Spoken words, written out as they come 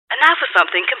And now for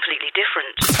something completely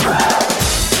different.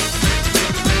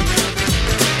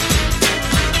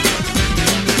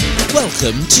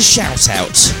 Welcome to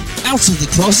ShoutOut. Out of the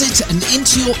closet and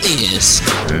into your ears.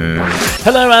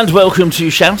 Hello and welcome to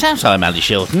ShoutOut. I'm Andy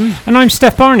Shelton. And I'm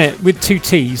Steph Barnett with 2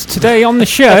 T's. Today on the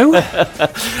show...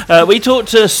 we talked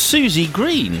to Susie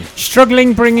Green.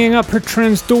 Struggling bringing up her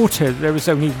trans daughter. There was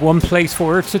only one place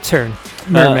for her to turn.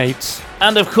 Mermaids.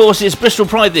 And of course it's Bristol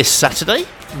Pride this Saturday.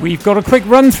 We've got a quick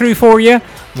run through for you.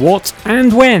 What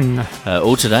and when.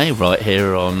 All today right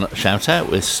here on ShoutOut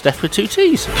with Steph with 2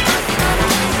 T's.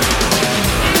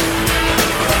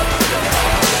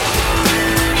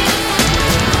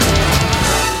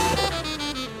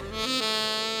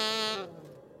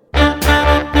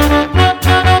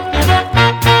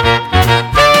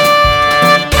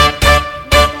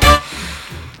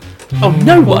 Oh,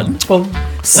 no one?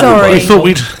 Sorry. We thought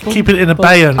we'd keep it in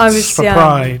abeyance for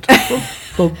Pride.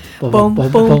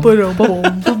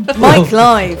 Mike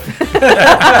live.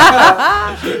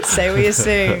 Say what you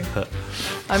see.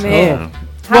 I'm here.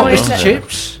 What, Mr.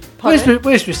 Chips? Where's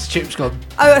Mr. Chips gone?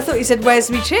 Oh, I thought you said,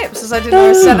 "Where's me chips?" As I didn't know I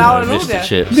was sent out an order.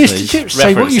 Mr. Chips,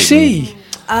 say what you see.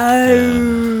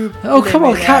 Oh, come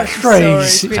on,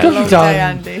 catchphrase. It's got to be done.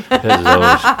 Andy.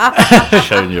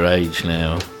 Showing your age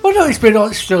now. Well, no, it's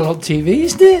still on TV,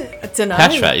 isn't it? I don't know.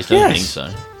 Catchphrase, don't think so.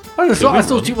 I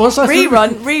thought it was.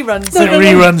 Reruns. It's a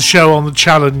rerun show on the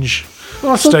Challenge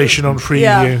station on Freeview.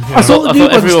 Yeah. I thought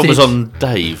everyone was on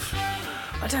Dave.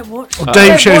 I don't watch. Well,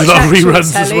 Dave shows a lot of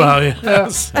reruns as well.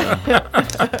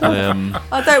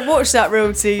 I don't watch that real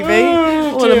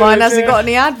TV. All of mine hasn't got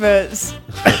any adverts.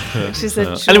 Which is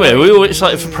a anyway, we're all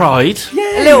excited for Pride.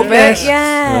 Yeah, a little bit.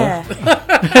 Yeah. A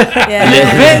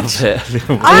little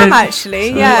bit. I am actually.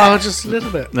 Yeah. Just a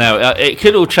little bit. Now it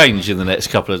could all change in the next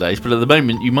couple of days, but at the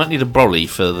moment you might need a brolly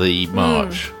for the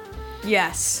march.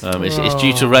 Yes. It's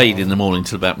due to rain in the morning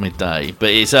till about midday, but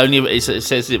it says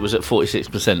it was at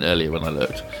 46% earlier when I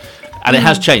looked. And it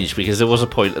has changed because there was a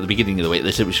point at the beginning of the week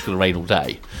they said it was going to rain all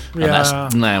day, and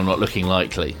that's now not looking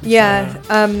likely. Yeah,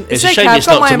 it's okay. a shame I've it's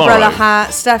got not my tomorrow. umbrella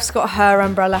hat. Steph's got her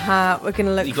umbrella hat. We're going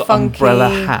to look You've got funky. umbrella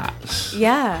hats.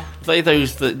 Yeah. They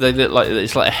look like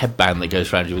it's like a headband that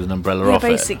goes around you with an umbrella off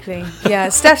basically. Yeah.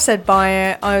 Steph said buy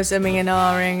it. I was umming and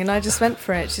ahhing, and I just went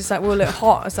for it. She's like, "We'll look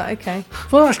hot." I was like, "Okay."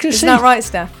 Well, that's good. Isn't that right,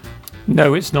 Steph?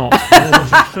 No, it's not.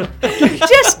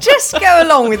 just go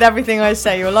along with everything I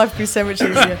say. Your life will be so much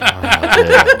easier.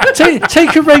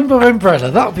 Take a rainbow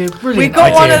umbrella. That would be a brilliant We've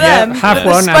got idea. one of them. Have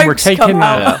one, and we're taking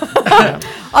that.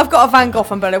 I've got a Van Gogh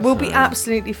umbrella. We'll be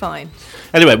absolutely fine.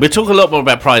 Anyway, we'll talk a lot more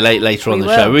about Pride later on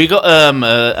the show. We've got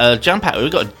a jam-pack.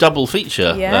 We've got a double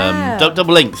feature,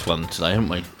 double length one today, haven't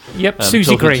we? Yep,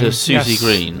 Susie Green. To Susie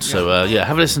Green. So,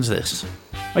 have a listen to this.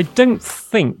 I don't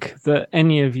think that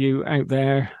any of you out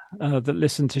there that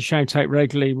listen to Shout Out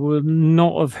regularly will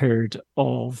not have heard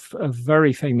of a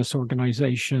very famous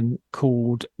organisation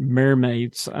called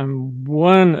Mermaids. And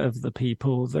one of the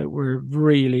people that were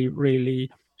really,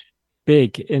 really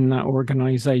big in that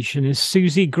organisation is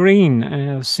Susie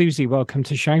Green. Susie, welcome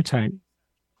to Shout Out.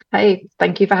 Hey,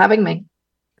 thank you for having me.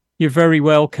 You're very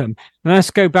welcome. And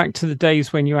let's go back to the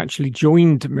days when you actually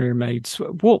joined Mermaids.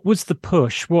 What was the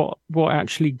push? What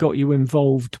actually got you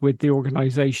involved with the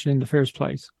organisation in the first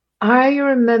place? I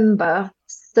remember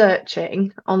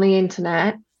searching on the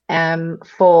internet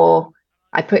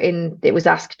I put in, it was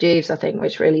Ask Jeeves, I think,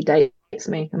 which really dates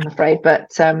me, I'm afraid.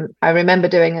 But I remember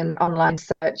doing an online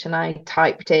search and I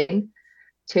typed in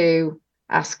to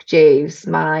Ask Jeeves,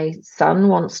 my son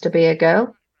wants to be a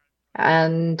girl.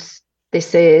 And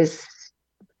this is,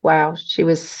 she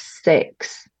was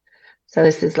 6. So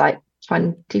this is like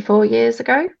 24 years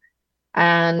ago.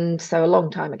 And so a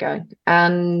long time ago.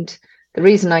 And the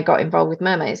reason I got involved with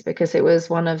Mermaids because it was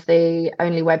one of the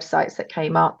only websites that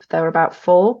came up. There were about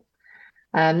 4.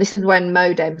 This is when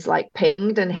modems like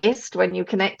pinged and hissed when you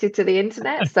connected to the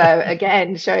internet. So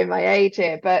again, showing my age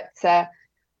here. But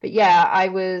yeah, I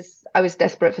was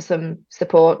desperate for some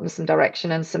support and some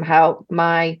direction and some help.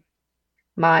 My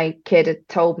kid had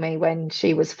told me when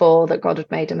she was 4 that God had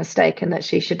made a mistake and that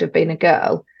she should have been a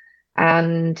girl.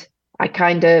 And I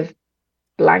kind of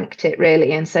blanked it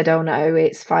really and said, oh no,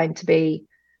 it's fine to be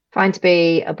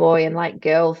a boy and like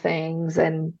girl things,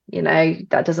 and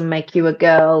that doesn't make you a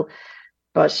girl.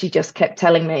 But she just kept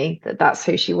telling me that that's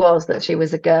who she was, that she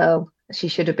was a girl, she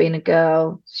should have been a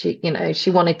girl. She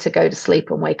wanted to go to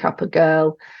sleep and wake up a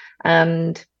girl.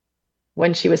 And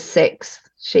when she was 6,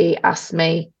 she asked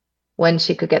me when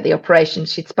she could get the operation.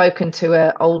 She'd spoken to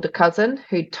her older cousin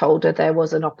who told her there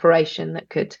was an operation that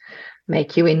could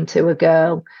make you into a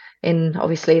girl, in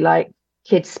obviously like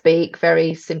kids speak,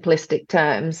 very simplistic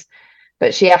terms.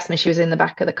 But she asked me, she was in the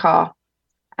back of the car,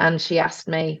 and she asked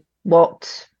me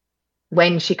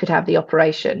when she could have the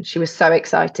operation. She was so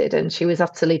excited, and she was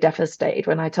utterly devastated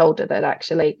when I told her that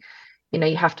actually,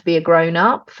 you have to be a grown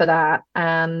up for that.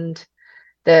 And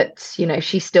that,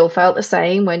 she still felt the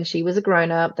same when she was a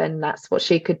grown up, then that's what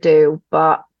she could do.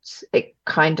 But it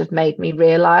kind of made me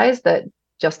realize that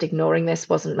just ignoring this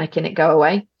wasn't making it go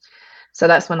away. So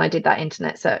that's when I did that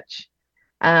internet search.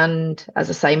 And as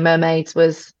I say, Mermaids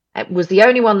was the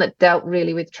only one that dealt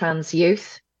really with trans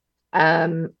youth,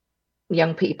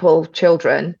 young people,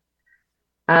 children,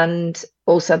 and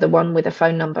also the one with a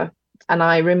phone number. And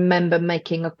I remember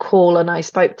making a call, and I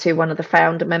spoke to one of the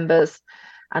founder members,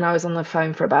 and I was on the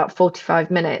phone for about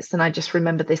 45 minutes. And I just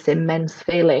remember this immense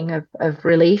feeling of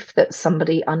relief that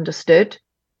somebody understood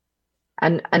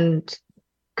and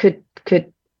could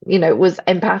was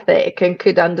empathic and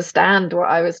could understand what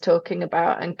I was talking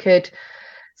about, and could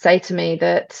say to me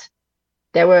that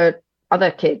there were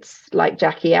other kids like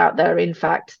Jackie out there. In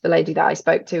fact, the lady that I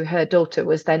spoke to, her daughter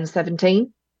was then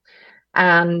 17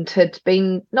 and had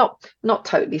been not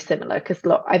totally similar, because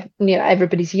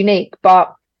everybody's unique,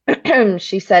 but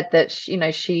she said that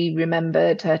she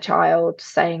remembered her child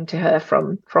saying to her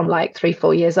from like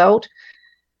 3-4 years old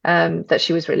that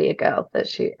she was really a girl,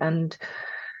 and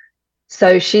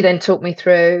so she then talked me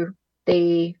through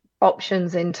the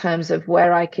options in terms of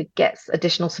where I could get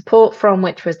additional support from,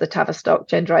 which was the Tavistock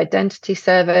Gender Identity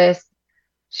Service.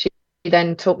 She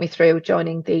then talked me through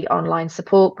joining the online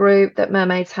support group that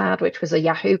Mermaids had, which was a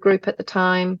Yahoo group at the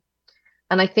time.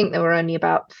 And I think there were only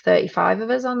about 35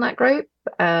 of us on that group.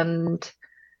 And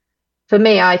for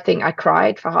me, I think I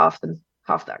cried for half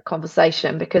that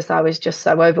conversation, because I was just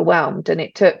so overwhelmed. And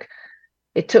it took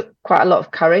quite a lot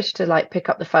of courage to like pick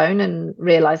up the phone and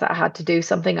realize that I had to do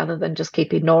something other than just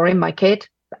keep ignoring my kid.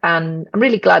 And I'm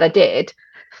really glad I did.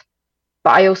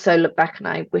 But I also look back and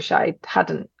I wish I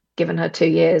hadn't given her 2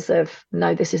 years of,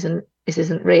 no, this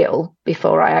isn't real,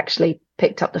 before I actually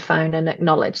picked up the phone and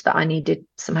acknowledged that I needed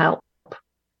some help.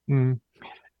 Mm.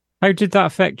 How did that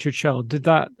affect your child? Did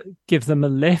that give them a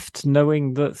lift,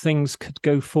 knowing that things could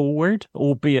go forward,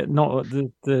 albeit not at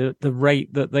the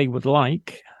rate that they would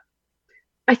like?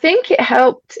 I think it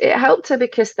helped. It helped her,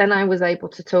 because then I was able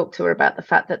to talk to her about the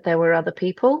fact that there were other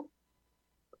people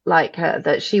like her,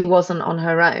 that she wasn't on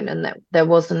her own, and that there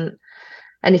wasn't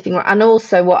anything wrong. And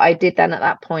also what I did then at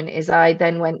that point is I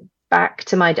then went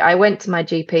to my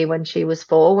GP when she was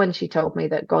 4, when she told me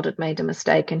that God had made a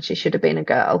mistake and she should have been a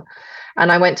girl.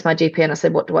 And I went to my GP and I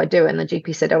said, what do I do? And the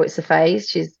GP said, oh, it's a phase.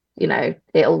 She's,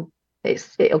 it'll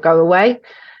go away.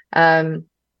 Well,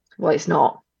 it's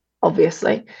not,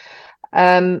 obviously.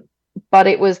 But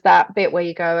it was that bit where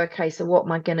you go, okay, so what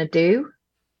am I going to do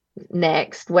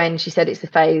next? When she said it's a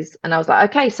phase, and I was like,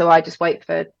 okay, so I wait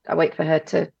for her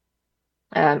to,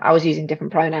 I was using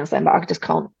different pronouns then, but I just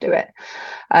can't do it.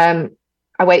 I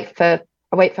wait for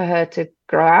her to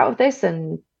grow out of this,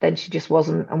 and then she just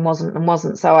wasn't.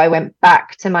 So I went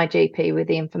back to my GP with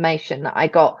the information that I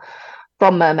got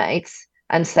from Mermaids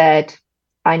and said,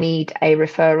 I need a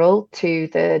referral to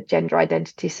the Gender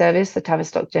Identity Service. The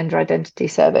Tavistock Gender Identity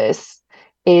Service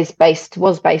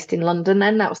was based in London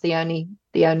then. That was the only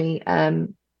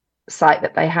site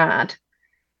that they had.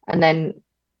 And then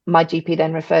my GP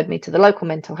then referred me to the local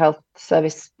mental health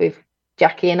service with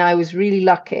Jackie. And I was really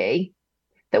lucky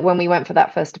that when we went for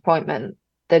that first appointment,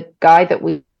 the guy that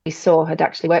we saw had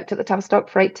actually worked at the Tavistock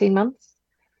for 18 months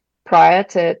prior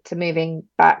to moving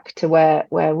back to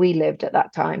where we lived at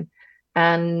that time.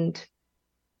 And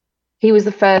he was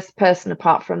the first person,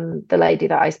 apart from the lady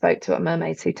that I spoke to at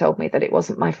Mermaids, who told me that it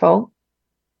wasn't my fault,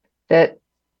 that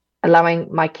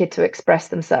allowing my kid to express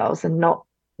themselves and not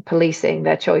policing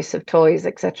their choice of toys,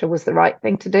 etc., was the right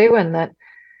thing to do, and that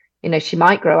she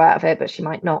might grow out of it, but she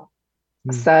might not.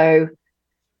 So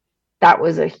that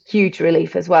was a huge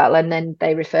relief as well. And then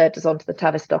they referred us on to the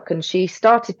Tavistock, and she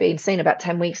started being seen about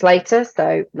 10 weeks later,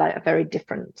 so like a very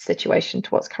different situation to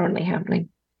what's currently happening.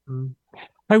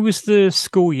 How was the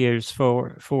school years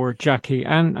for Jackie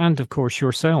and of course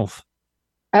yourself?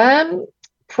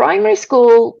 Primary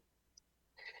school,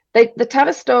 the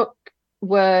Tavistock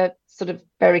were sort of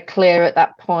very clear at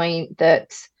that point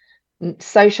that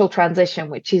social transition,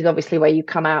 which is obviously where you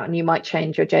come out and you might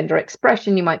change your gender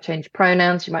expression, you might change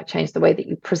pronouns, you might change the way that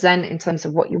you present in terms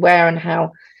of what you wear and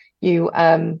how you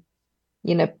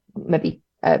maybe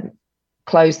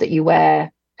clothes that you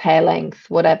wear, hair length,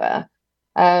 whatever.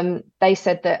 They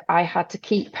said that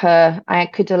I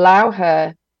could allow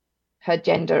her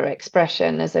gender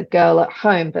expression as a girl at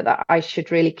home, but that I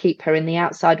should really keep her in the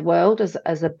outside world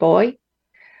as a boy.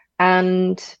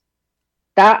 And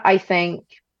that, I think,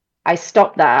 I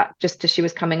stopped that just as she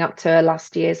was coming up to her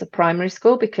last years of primary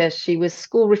school, because she was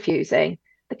school refusing.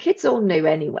 The kids all knew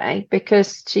anyway,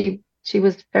 because she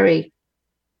was very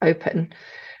open,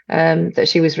 that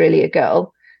she was really a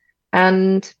girl,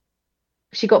 and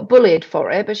she got bullied for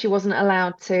it, but she wasn't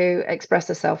allowed to express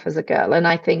herself as a girl. And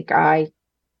I think I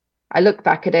look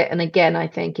back at it, and again, I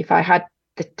think if I had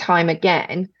the time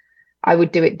again, I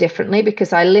would do it differently,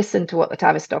 because I listened to what the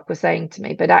Tavistock was saying to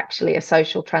me. But actually, a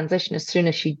social transition, as soon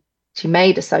as she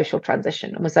made a social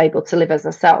transition and was able to live as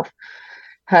herself,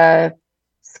 her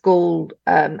school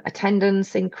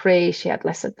attendance increased. She had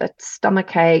less of the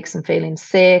stomach aches and feeling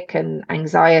sick and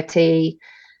anxiety.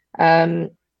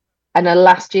 And her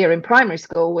last year in primary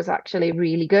school was actually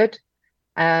really good.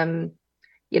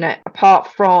 Apart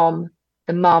from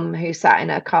the mum who sat in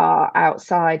her car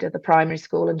outside of the primary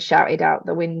school and shouted out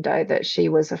the window that she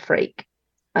was a freak.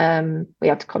 We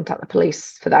had to contact the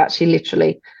police for that. She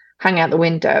literally hung out the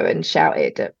window and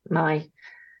shouted at my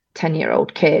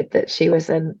 10-year-old kid that she was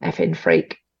an effing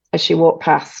freak as she walked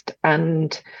past.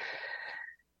 And,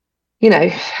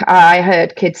 I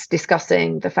heard kids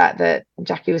discussing the fact that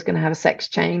Jackie was going to have a sex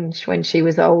change when she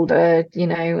was older. It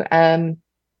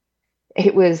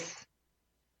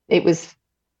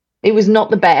was not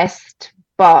the best,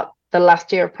 but the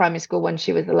last year of primary school, when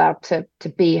she was allowed to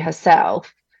be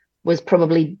herself, was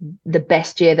probably the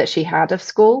best year that she had of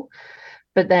school.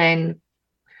 But then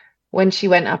when she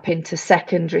went up into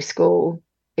secondary school,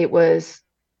 it was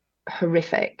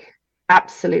horrific,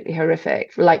 absolutely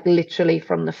horrific. Like literally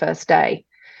from the first day,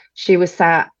 she was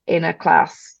sat in a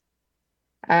class.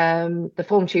 The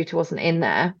form tutor wasn't in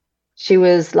there. She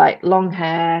was like long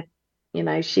hair,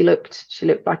 she looked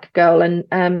like a girl.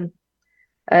 And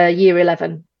year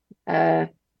 11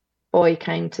 boy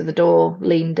came to the door,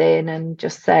 leaned in and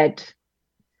just said,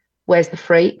 "Where's the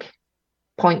freak?"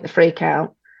 Point the freak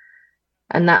out.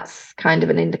 And that's kind of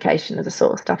an indication of the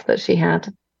sort of stuff that she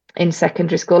had in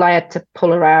secondary school. I had to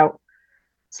pull her out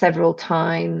several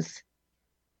times.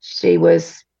 She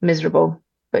was miserable,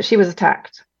 but she was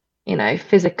attacked,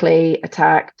 physically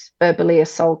attacked, verbally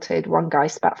assaulted. One guy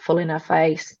spat full in her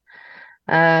face.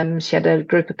 She had a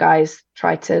group of guys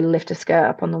try to lift her skirt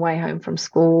up on the way home from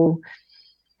school.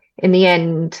 In the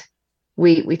end,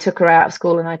 we took her out of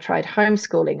school and I tried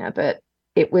homeschooling her, but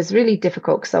it was really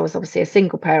difficult because I was obviously a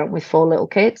single parent with 4 little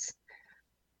kids.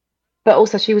 But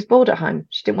also she was bored at home.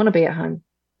 She didn't want to be at home.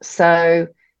 So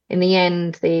in the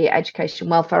end, the education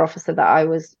welfare officer that I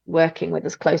was working with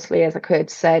as closely as I could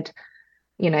said,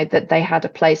 that they had a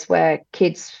place where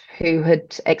kids who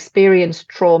had experienced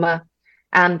trauma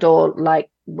and or like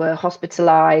were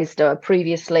hospitalized or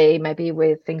previously maybe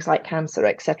with things like cancer,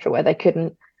 etc., where they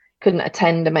couldn't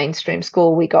attend a mainstream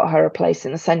school, we got her a place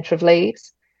in the centre of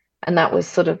Leeds. And that was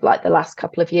sort of like the last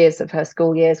couple of years of her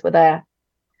school years were there.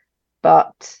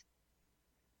 But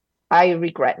I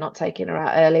regret not taking her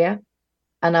out earlier.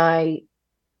 And I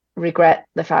regret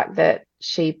the fact that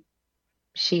she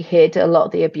hid a lot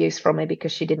of the abuse from me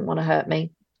because she didn't want to hurt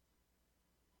me.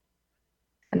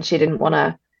 And she didn't want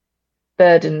to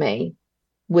burden me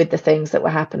with the things that were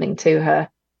happening to her.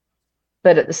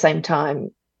 But at the same time,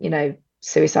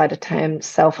 suicide attempts,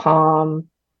 self-harm,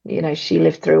 she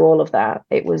lived through all of that.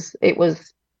 It was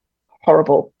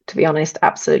horrible, to be honest,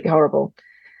 absolutely horrible.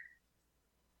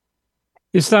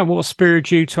 Is that what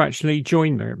spurred you to actually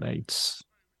join Mermaids?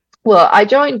 Well, I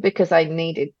joined because I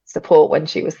needed support when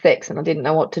she was 6 and I didn't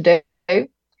know what to do. But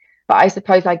I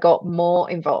suppose I got more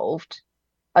involved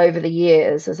over the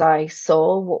years as I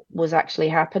saw what was actually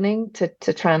happening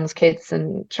to trans kids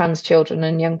and trans children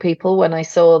and young people, when I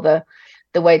saw the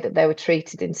way that they were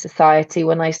treated in society,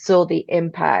 when I saw the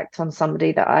impact on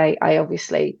somebody that I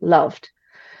obviously loved.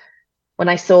 When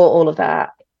I saw all of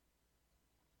that,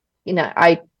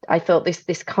 I thought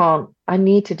this can't, I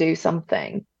need to do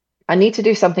something. I need to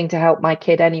do something to help my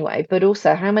kid anyway, but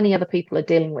also how many other people are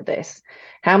dealing with this?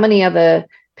 How many other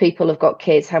people have got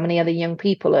kids? How many other young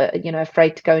people are,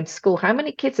 afraid to go into school? How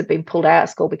many kids have been pulled out of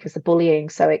school because the bullying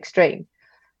so extreme?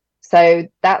 So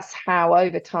that's how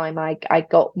over time I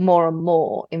got more and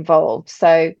more involved.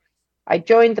 So I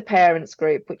joined the parents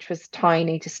group, which was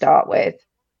tiny to start with.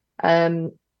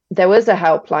 There was a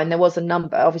helpline, there was a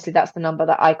number. Obviously, that's the number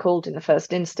that I called in the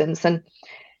first instance. And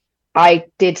I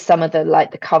did some of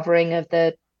the covering of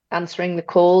the answering the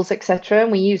calls, etc.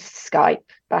 And we used Skype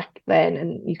back then,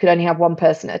 and you could only have one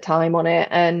person at a time on it.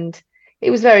 And it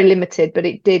was very limited, but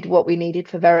it did what we needed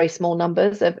for very small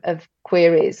numbers of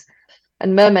queries.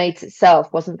 And Mermaids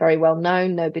itself wasn't very well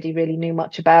known. Nobody really knew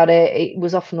much about it. It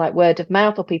was often like word of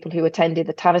mouth or people who attended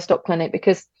the Tavistock clinic,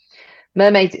 because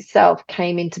Mermaids itself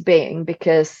came into being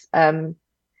because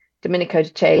Domenico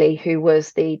DeCeli, who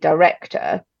was the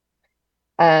director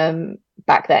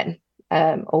back then,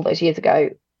 all those years ago,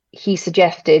 he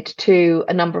suggested to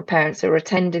a number of parents who were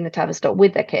attending the Tavistock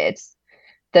with their kids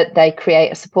that they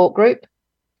create a support group.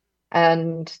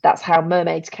 And that's how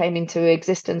Mermaids came into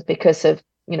existence, because of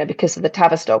the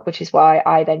Tavistock, which is why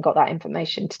I then got that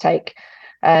information to take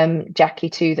Jackie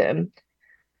to them.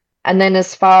 And then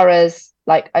as far as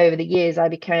like over the years, I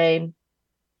became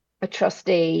a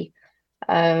trustee,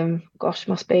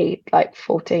 must be like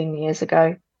 14 years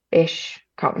ago ish,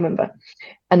 can't remember.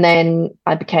 And then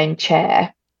I became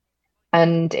chair.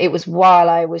 And it was while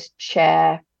I was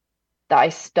chair that I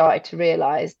started to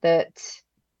realize that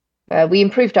we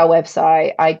improved our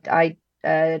website. I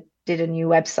did a new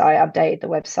website, updated the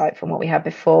website from what we had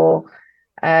before.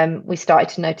 We started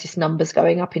to notice numbers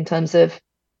going up in terms of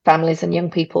families and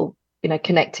young people,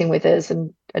 connecting with us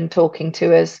and talking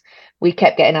to us. We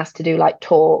kept getting asked to do like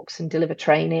talks and deliver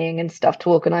training and stuff to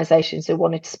organisations who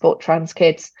wanted to support trans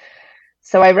kids.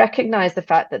 So I recognised the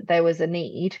fact that there was a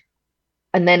need,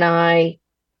 and then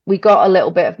we got a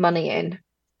little bit of money in,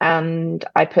 and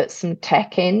I put some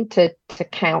tech in to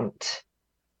count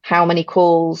how many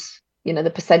calls,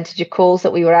 the percentage of calls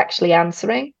that we were actually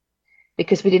answering,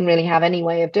 because we didn't really have any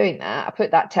way of doing that. I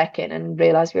put that tech in and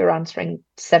realised we were answering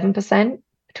 7%,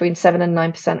 between 7 and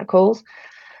 9% of calls.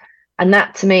 And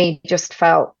that to me just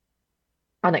felt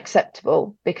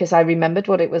unacceptable, because I remembered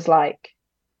what it was like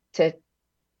to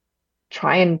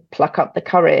try and pluck up the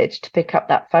courage to pick up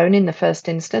that phone in the first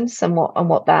instance, and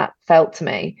what that felt to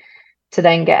me, to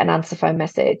then get an answer phone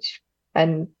message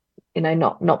and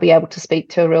not be able to speak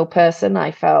to a real person.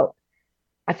 I felt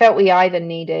we either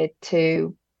needed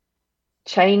to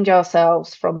change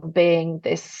ourselves from being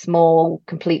this small,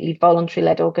 completely voluntary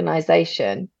led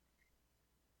organization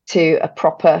to a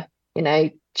proper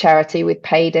charity with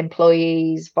paid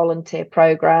employees, volunteer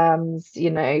programs,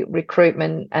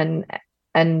 recruitment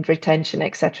and retention,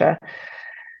 etc.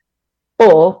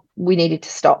 Or we needed to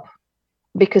stop,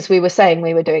 because we were saying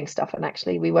we were doing stuff and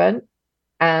actually we weren't.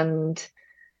 And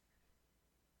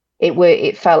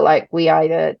it felt like we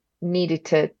either needed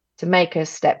to make a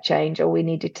step change or we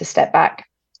needed to step back.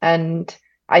 And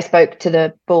I spoke to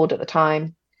the board at the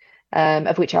time,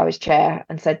 of which I was chair,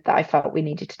 and said that I felt we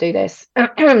needed to do this.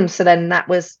 So then that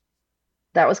was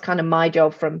kind of my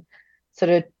job from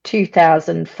sort of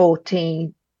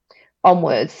 2014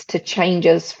 onwards, to change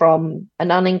us from an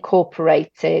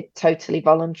unincorporated, totally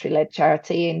voluntary led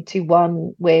charity into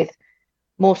one with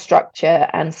more structure,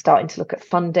 and starting to look at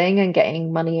funding and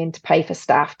getting money in to pay for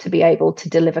staff to be able to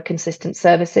deliver consistent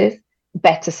services,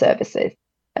 better services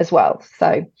as well.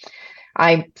 So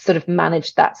I sort of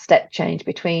managed that step change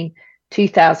between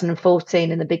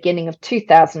 2014 and the beginning of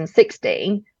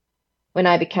 2016, when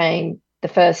I became the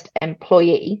first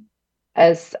employee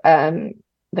as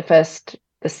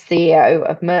the CEO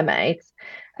of Mermaids.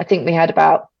 I think we had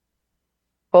about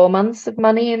 4 months of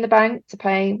money in the bank to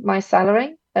pay my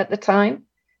salary at the time.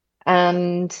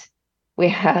 And we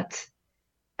had,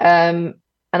 and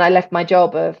I left my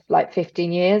job of like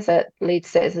 15 years at Leeds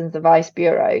Citizens Advice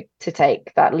Bureau to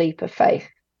take that leap of faith.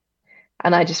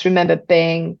 And I just remember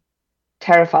being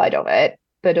terrified of it,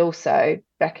 but also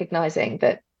recognizing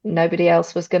that nobody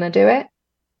else was going to do it.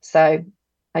 So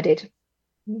I did.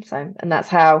 And that's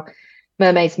how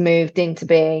Mermaids moved into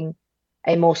being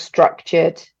a more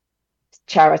structured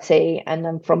charity. And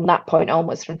then from that point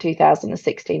onwards, from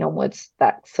 2016 onwards,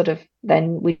 that sort of,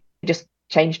 then we just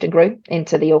changed and grew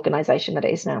into the organisation that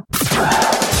it is now.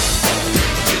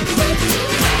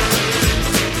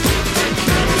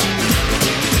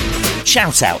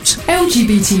 Shout Out.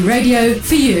 LGBT radio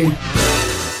for you.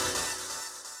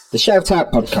 The Shout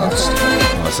Out podcast.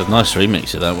 Oh, that's a nice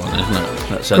remix of that one, isn't it?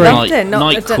 That's a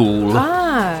night Cool.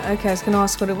 Okay, I was going to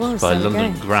ask what it was. By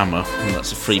London Grammar, and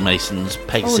that's a Freemasons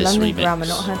Pegasus London remix. Grammar,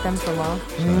 not heard them for a while.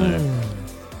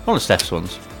 One of Steph's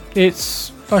ones.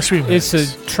 It's Nice remix. It's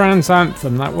a trans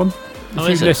anthem, that one. Oh,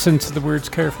 If you listen to the words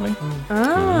carefully.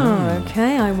 Oh,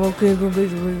 okay. I will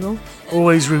Google.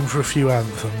 Always room for a few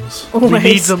anthems. Always. We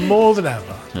need them more than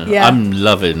ever. Yeah. I'm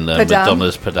loving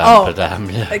Madonna's Padam Oh.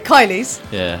 Padam. Yeah. Kylie's.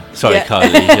 Yeah. Sorry, Yeah.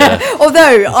 Kylie. Yeah.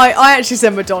 Although I actually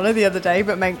said Madonna the other day,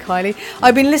 but meant Kylie.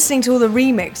 I've been listening to all the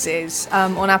remixes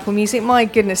on Apple Music. My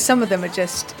goodness, some of them are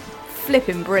just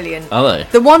flipping brilliant. Are they?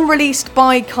 The one released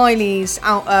by Kylie's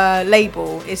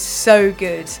label is so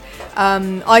good.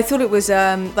 I thought it was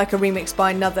like a remix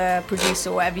by another producer,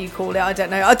 or whatever you call it. I don't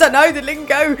know the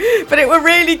lingo, but it were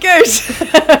really good.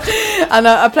 And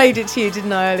I played it to you,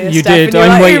 didn't I, earlier? You Steph? did.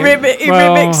 And I'm you're like, waiting. who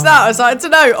remixed that? I was like, I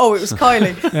don't know. Oh, it was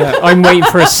Kylie. Yeah, I'm waiting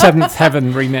for a Seventh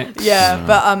Heaven remix. Yeah,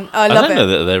 but I love it. I don't know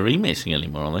that they're remixing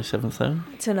anymore, are they? Seventh Heaven?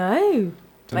 I don't know.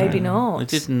 Maybe not. They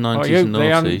did in the 90s and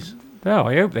noughties. Oh,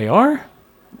 I hope they are.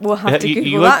 We'll have to Google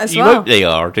you that as you well. hope they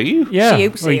are, do you? Yeah. She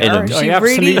hopes they are. I She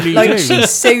absolutely really, like, do. she's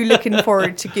so looking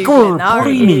forward to Googling that.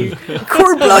 aren't you?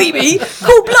 Blimey.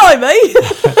 Blimey.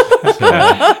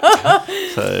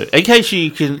 So, in case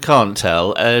you can't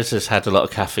tell, Ez has had a lot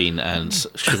of caffeine and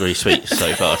sugary sweets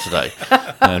so far today.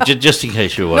 Just in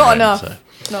case you're wondering. Not enough.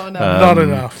 So. Not enough. Not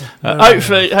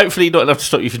enough. Hopefully not enough to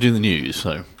stop you from doing the news.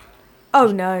 So,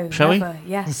 Oh no. Shall we? Never.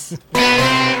 Yes.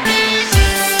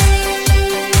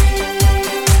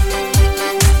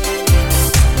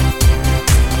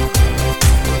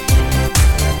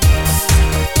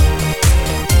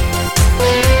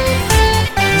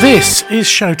 This is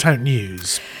ShoutOut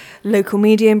News. Local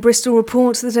media in Bristol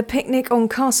reports that a picnic on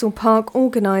Castle Park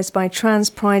organised by Trans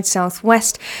Pride South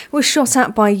West was shot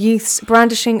at by youths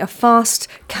brandishing a fast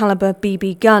calibre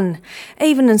BB gun.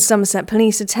 Avon and Somerset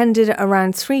Police attended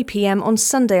around 3 p.m. on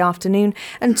Sunday afternoon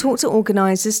and talked to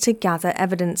organisers to gather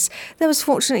evidence. There was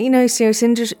fortunately no serious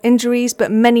injuries,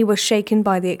 but many were shaken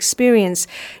by the experience.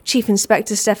 Chief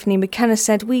Inspector Stephanie McKenna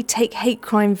said, "We take hate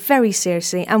crime very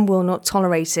seriously and will not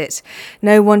tolerate it.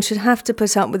 No one should have to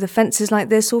put up with offences like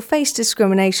this or face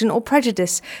discrimination or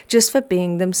prejudice just for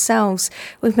being themselves.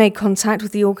 We've made contact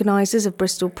with the organisers of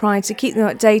Bristol Pride to keep them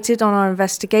updated on our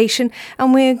investigation,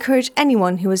 and we encourage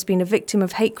anyone who has been a victim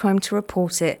of hate crime to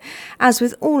report it. As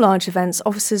with all large events,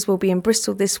 officers will be in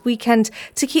Bristol this weekend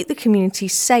to keep the community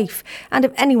safe, and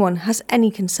if anyone has any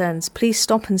concerns, please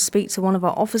stop and speak to one of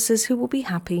our officers who will be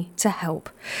happy to help."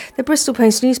 The Bristol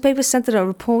Post newspaper said that a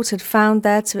report had found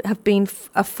there to have been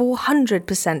a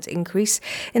 400% increase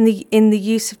in the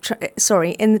use of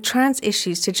in the trans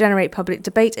issues to generate public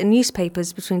debate in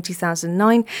newspapers between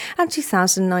 2009 and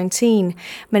 2019.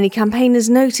 Many campaigners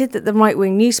noted that the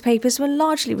right-wing newspapers were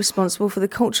largely responsible for the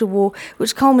culture war,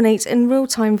 which culminates in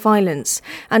real-time violence.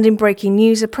 And in breaking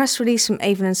news, a press release from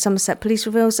Avon and Somerset Police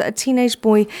reveals that a teenage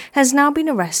boy has now been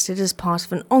arrested as part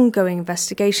of an ongoing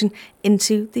investigation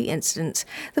into the incident.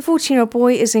 The 14-year-old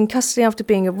boy is in custody after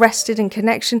being arrested in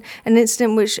connection an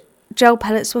incident which gel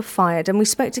pellets were fired, and we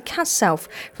spoke to Kaz Self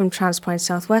from Trans Pride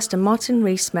South West and Martin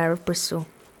Rees, Mayor of Bristol.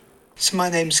 So my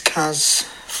name's Kaz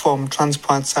from Trans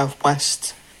Pride South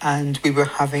West, and we were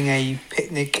having a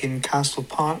picnic in Castle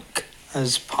Park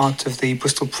as part of the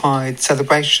Bristol Pride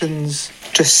celebrations.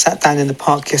 Just sat down in the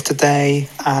park yesterday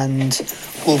and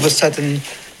all of a sudden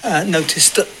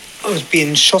noticed that I was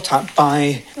being shot at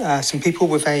by some people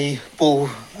with a ball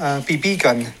BB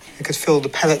gun. I could feel the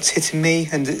pellets hitting me,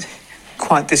 and it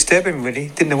quite disturbing, really.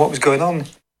 Didn't know what was going on.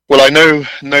 Well, I know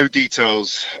no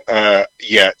details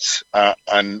yet,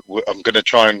 and I'm going to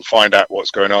try and find out what's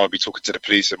going on. I'll be talking to the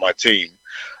police and my team.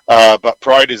 But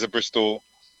Pride is a Bristol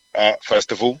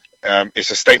festival. It's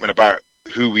a statement about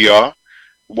who we are,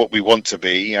 what we want to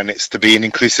be, and it's to be an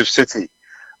inclusive city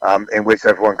in which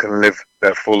everyone can live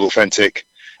their full, authentic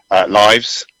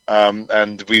lives.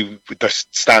 And we would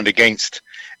just stand against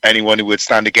anyone who would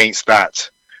stand against that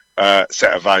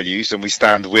set of values, and we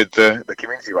stand with the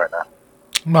community right now.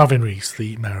 Marvin Rees,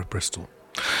 the Mayor of Bristol.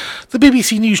 The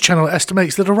BBC News Channel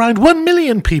estimates that around 1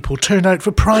 million people turned out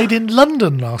for Pride in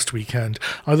London last weekend,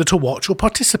 either to watch or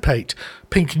participate.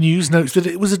 Pink News notes that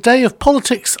it was a day of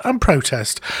politics and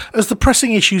protest as the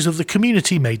pressing issues of the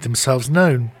community made themselves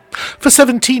known. For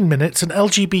 17 minutes, an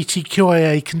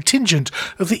LGBTQIA contingent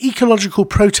of the ecological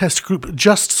protest group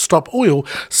Just Stop Oil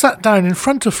sat down in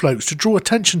front of floats to draw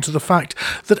attention to the fact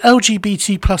that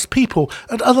LGBT plus people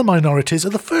and other minorities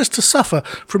are the first to suffer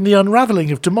from the unravelling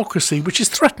of democracy which is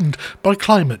threatened by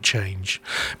climate change.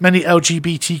 Many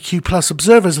LGBTQ plus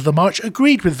observers of the march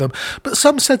agreed with them, but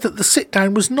some said that the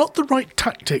sit-down was not the right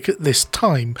tactic at this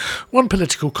time. One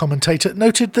political commentator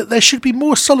noted that there should be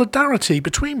more solidarity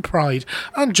between Pride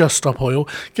and Just Stop Oil,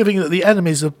 given that the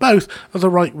enemies of both are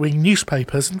the right-wing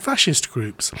newspapers and fascist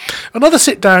groups. Another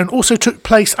sit-down also took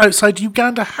place outside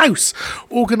Uganda House,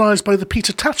 organised by the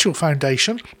Peter Tatchell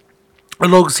Foundation,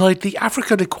 alongside the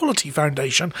African Equality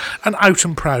Foundation and Out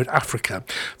and Proud Africa.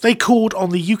 They called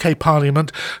on the UK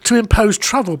Parliament to impose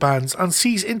travel bans and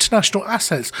seize international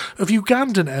assets of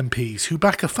Ugandan MPs who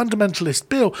back a fundamentalist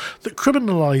bill that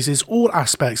criminalises all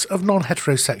aspects of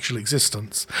non-heterosexual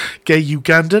existence. Gay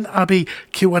Ugandan Abi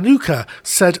Kiwanuka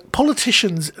said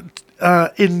politicians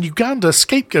in Uganda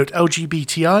scapegoat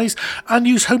LGBTIs and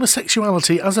use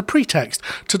homosexuality as a pretext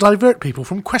to divert people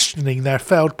from questioning their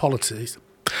failed policies.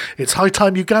 It's high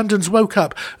time Ugandans woke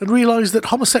up and realised that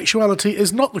homosexuality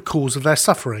is not the cause of their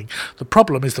suffering. The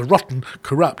problem is the rotten,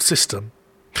 corrupt system.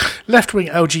 Left-wing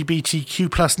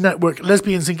LGBTQ+ network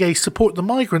Lesbians and Gays Support the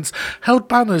Migrants held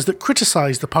banners that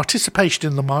criticised the participation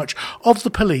in the march of the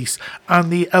police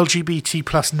and the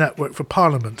LGBT+ network for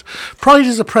Parliament. Pride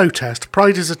is a protest.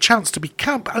 Pride is a chance to be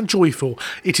camp and joyful.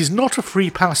 It is not a free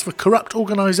pass for corrupt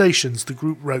organisations, the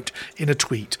group wrote in a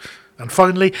tweet. And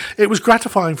finally, it was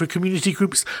gratifying for community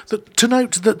groups to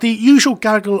note that the usual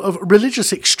gaggle of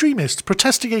religious extremists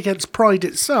protesting against Pride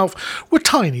itself were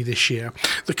tiny this year.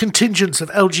 The contingents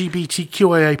of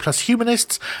LGBTQIA+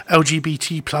 humanists,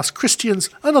 LGBT+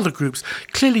 Christians and other groups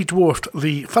clearly dwarfed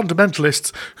the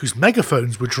fundamentalists whose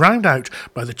megaphones were drowned out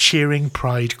by the cheering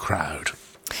Pride crowd.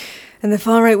 And the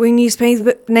far right-wing newspaper,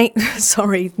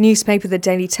 the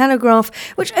Daily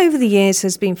Telegraph, which over the years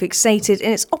has been fixated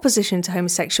in its opposition to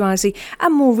homosexuality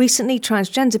and more recently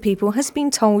transgender people, has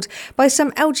been told by some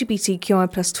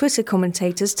LGBTQI+ Twitter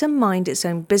commentators to mind its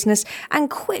own business and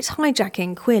quit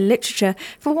hijacking queer literature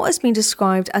for what has been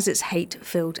described as its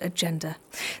hate-filled agenda.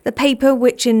 The paper,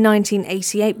 which in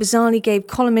 1988 bizarrely gave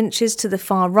column inches to the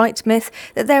far-right myth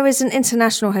that there is an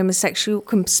international homosexual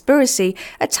conspiracy,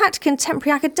 attacked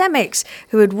contemporary academics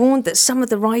who had warned that some of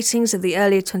the writings of the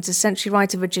earlier 20th century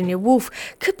writer Virginia Woolf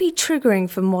could be triggering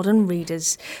for modern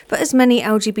readers. But as many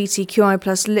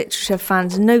LGBTQI+ literature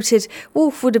fans noted,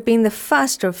 Woolf would have been the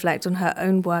first to reflect on her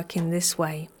own work in this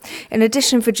way. In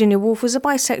addition, Virginia Woolf was a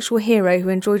bisexual hero who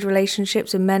enjoyed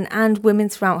relationships with men and women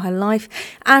throughout her life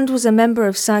and was a member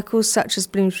of circles such as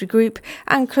Bloomsbury Group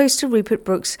and close to Rupert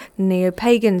Brooke's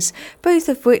Neo-Pagans, both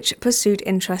of which pursued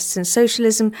interests in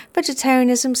socialism,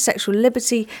 vegetarianism, sexual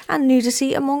liberty and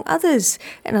nudity, among others.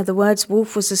 In other words,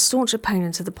 Woolf was a staunch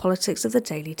opponent of the politics of the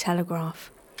Daily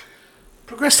Telegraph.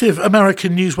 Progressive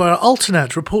American newswire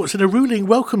Alternet reports in a ruling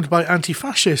welcomed by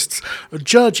anti-fascists, a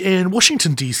judge in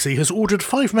Washington, D.C. has ordered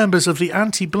 5 members of the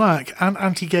anti-black and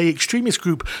anti-gay extremist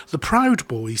group the Proud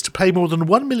Boys to pay more than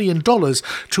 $1 million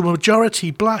to a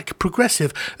majority black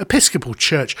progressive Episcopal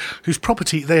church whose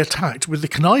property they attacked with the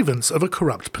connivance of a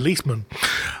corrupt policeman.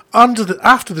 After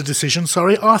the decision,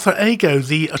 Arthur Ago,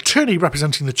 the attorney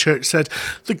representing the church, said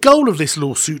the goal of this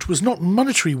lawsuit was not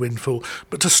monetary windfall,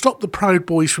 but to stop the Proud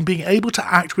Boys from being able to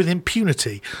act with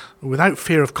impunity, without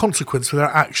fear of consequence for their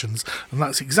actions, and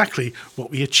that's exactly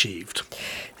what we achieved.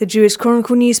 The Jewish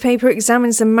Chronicle newspaper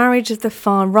examines the marriage of the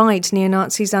far-right,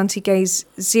 neo-Nazis, anti-gays,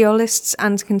 zeolists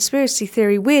and conspiracy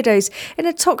theory weirdos in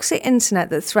a toxic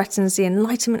internet that threatens the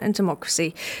Enlightenment and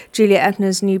democracy. Julia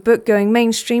Ebner's new book, Going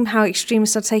Mainstream, How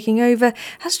Extremists Are Taking Over,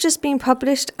 has just been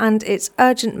published, and its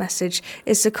urgent message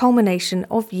is the culmination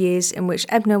of years in which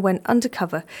Ebner went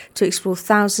undercover to explore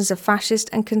thousands of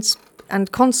fascist and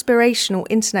conspirational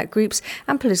internet groups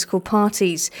and political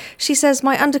parties. She says,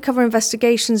 my undercover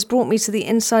investigations brought me to the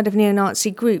inside of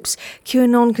neo-Nazi groups,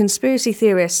 QAnon conspiracy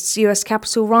theorists, US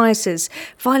Capitol rioters,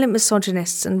 violent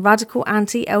misogynists and radical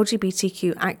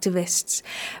anti-LGBTQ activists.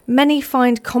 Many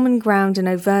find common ground in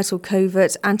overt or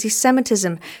covert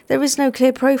anti-Semitism. There is no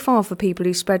clear profile for people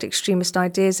who spread extremist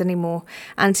ideas anymore.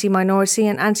 Anti-minority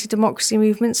and anti-democracy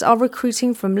movements are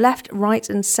recruiting from left, right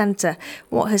and centre.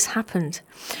 What has happened?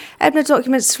 Ebner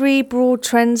documents 3 broad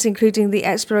trends, including the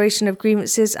exploration of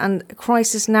grievances and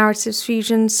crisis narratives,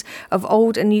 fusions of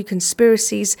old and new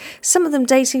conspiracies, some of them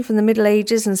dating from the Middle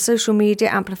Ages, and social media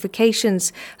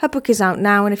amplifications. Her book is out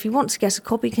now, and if you want to get a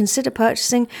copy, consider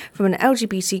purchasing from an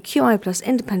LGBTQI+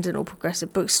 independent or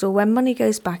progressive bookstore where money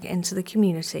goes back into the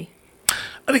community.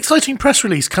 An exciting press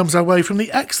release comes our way from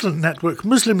the excellent network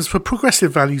Muslims for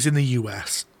Progressive Values in the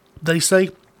US. They say,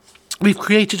 we've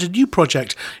created a new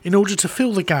project in order to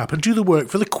fill the gap and do the work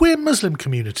for the queer Muslim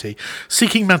community,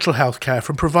 seeking mental health care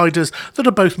from providers that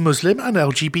are both Muslim and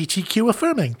LGBTQ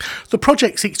affirming. The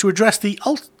project seeks to address the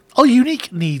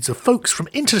unique needs of folks from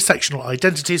intersectional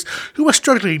identities who are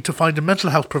struggling to find a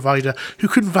mental health provider who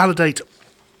can validate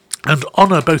and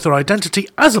honour both their identity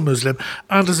as a Muslim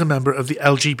and as a member of the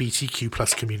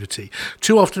LGBTQ+ community.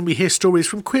 Too often we hear stories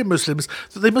from queer Muslims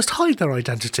that they must hide their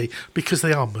identity because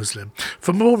they are Muslim.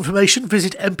 For more information,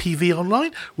 visit MPV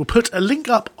Online. We'll put a link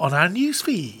up on our news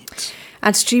feed.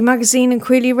 Attitude Magazine and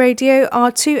Queerly Radio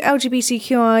are two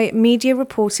LGBTQI media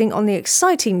reporting on the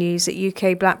exciting news that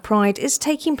UK Black Pride is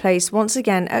taking place once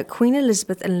again at Queen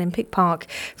Elizabeth Olympic Park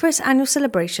for its annual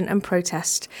celebration and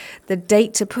protest. The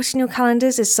date to put in your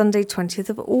calendars is Sunday 20th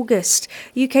of August.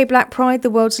 UK Black Pride,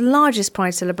 the world's largest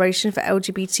pride celebration for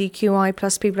LGBTQI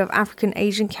plus people of African,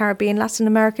 Asian, Caribbean, Latin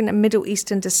American and Middle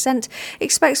Eastern descent,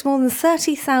 expects more than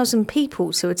 30,000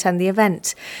 people to attend the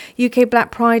event. UK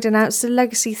Black Pride announced the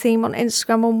legacy theme on Instagram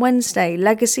on Wednesday.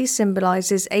 Legacy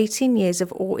symbolises 18 years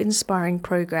of awe-inspiring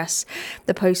progress.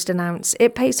 The post announced,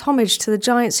 it pays homage to the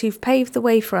giants who've paved the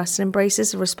way for us and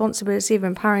embraces the responsibility of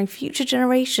empowering future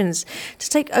generations to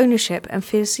take ownership and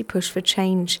fiercely push for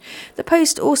change. The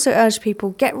post also urged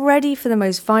people get ready for the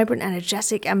most vibrant,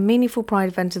 energetic and meaningful Pride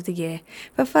event of the year.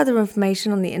 For further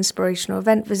information on the inspirational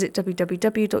event, visit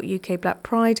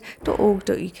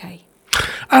www.ukblackpride.org.uk.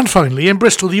 And finally, in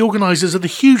Bristol, the organisers of the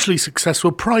hugely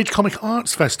successful Pride Comic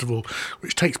Arts Festival,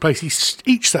 which takes place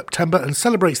each September and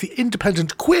celebrates the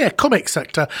independent queer comic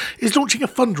sector, is launching a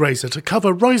fundraiser to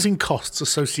cover rising costs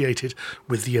associated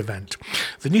with the event.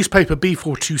 The newspaper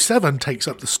B427 takes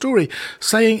up the story,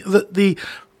 saying that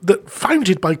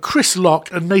founded by Chris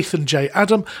Locke and Nathan J.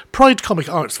 Adam, Pride Comic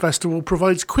Arts Festival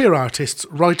provides queer artists,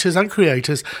 writers and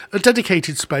creators a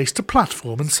dedicated space to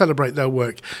platform and celebrate their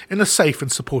work in a safe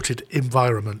and supported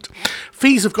environment.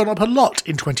 Fees have gone up a lot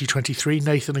in 2023,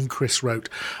 Nathan and Chris wrote.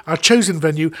 Our chosen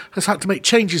venue has had to make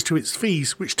changes to its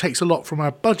fees, which takes a lot from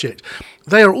our budget.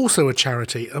 They are also a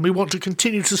charity, and we want to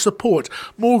continue to support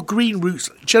more green roots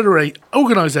generate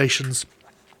organisations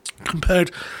compared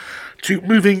to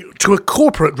moving to a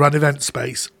corporate-run event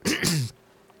space.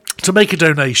 To make a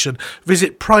donation,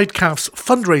 visit PrideCAF's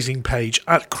fundraising page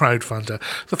at Crowdfunder.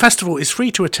 The festival is free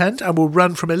to attend and will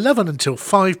run from 11 until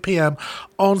 5 p.m.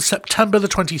 on September the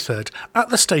 23rd at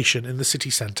the station in the city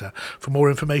centre. For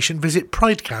more information, visit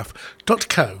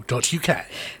pridecaf.co.uk.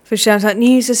 For ShoutOut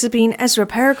News, this has been Ezra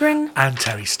Peregrine and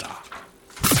Terry Starr.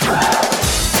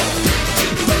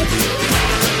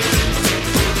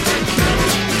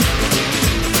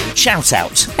 Shout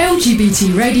Out.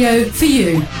 LGBT radio for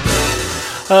you.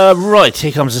 Right,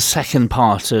 here comes the second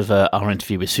part of our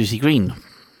interview with Susie Green.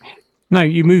 Now,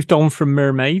 you moved on from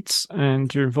Mermaids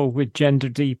and you're involved with Gender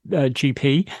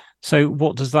GP. So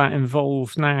what does that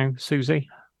involve now, Susie?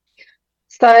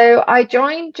 So I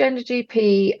joined Gender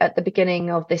GP at the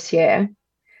beginning of this year.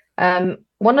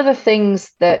 One of the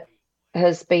things that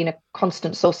has been a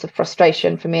constant source of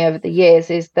frustration for me over the years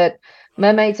is that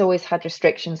Mermaids always had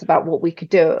restrictions about what we could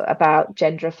do about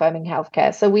gender affirming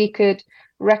healthcare. So we could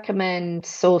recommend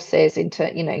sources into,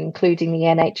 including the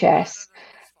NHS.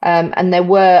 And there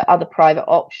were other private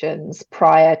options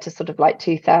prior to sort of like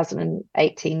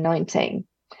 2018-19.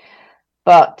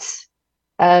 But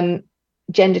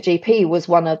Gender GP was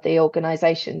one of the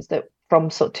organisations that from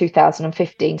sort of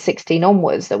 2015-16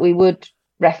 onwards that we would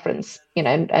reference,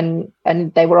 and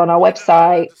they were on our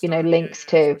website, links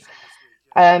to.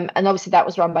 And obviously that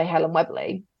was run by Helen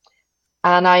Webley.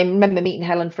 And I remember meeting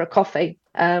Helen for a coffee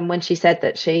when she said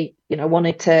that she,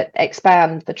 wanted to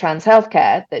expand the trans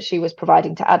healthcare that she was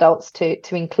providing to adults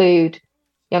to include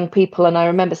young people. And I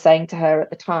remember saying to her at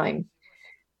the time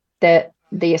that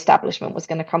the establishment was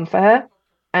going to come for her.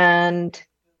 And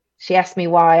she asked me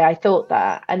why I thought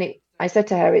that. And I said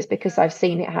to her, it's because I've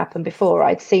seen it happen before.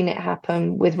 I'd seen it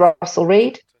happen with Russell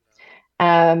Reed.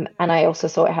 And I also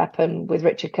saw it happen with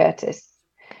Richard Curtis.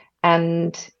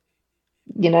 And,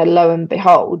 lo and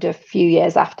behold, a few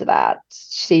years after that,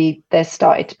 there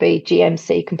started to be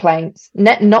GMC complaints,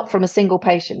 not from a single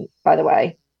patient, by the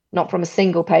way, not from a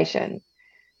single patient,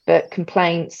 but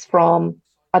complaints from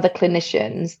other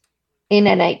clinicians in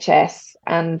NHS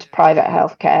and private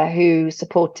healthcare who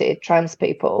supported trans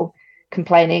people,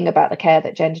 complaining about the care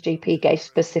that Gender GP gave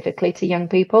specifically to young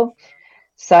people.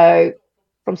 So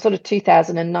from sort of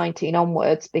 2019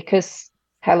 onwards, because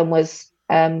Helen was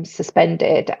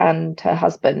suspended and her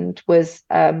husband was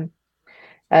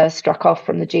struck off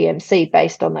from the GMC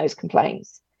based on those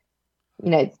complaints,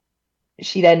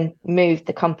 she then moved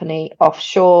the company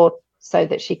offshore so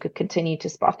that she could continue to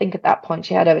I think at that point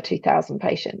she had over 2,000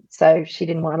 patients, so she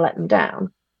didn't want to let them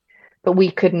down. But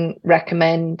we couldn't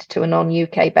recommend to a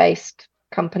non-UK based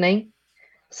company,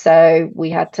 so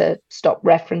we had to stop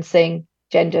referencing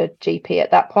Gender GP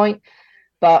at that point,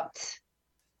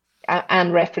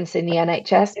 and referencing the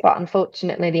NHS. But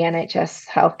unfortunately, the NHS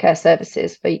healthcare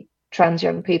services for trans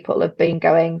young people have been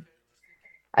going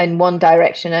in one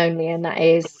direction only, and that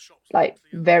is like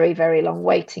very, very long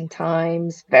waiting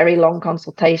times, very long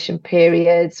consultation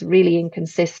periods, really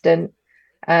inconsistent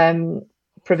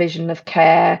provision of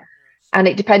care. And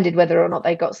it depended whether or not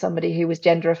they got somebody who was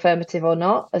gender affirmative or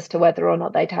not, as to whether or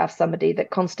not they'd have somebody that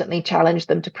constantly challenged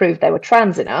them to prove they were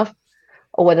trans enough,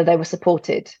 or whether they were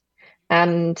supported.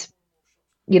 And,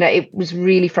 it was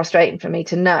really frustrating for me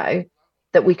to know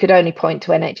that we could only point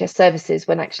to NHS services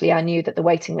when actually I knew that the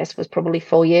waiting list was probably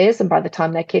 4 years. And by the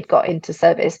time their kid got into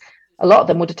service, a lot of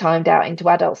them would have timed out into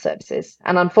adult services.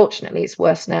 And unfortunately, it's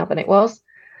worse now than it was.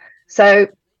 So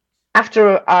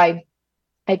after I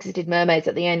exited Mermaids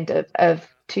at the end of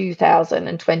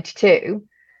 2022,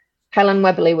 Helen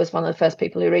Webberley was one of the first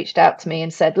people who reached out to me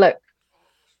and said, look,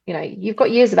 you've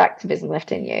got years of activism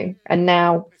left in you, and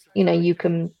now you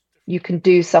can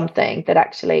do something that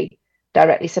actually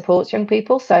directly supports young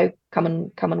people, so come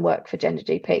and work for Gender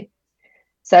GP.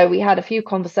 So we had a few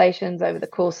conversations over the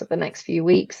course of the next few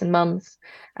weeks and months,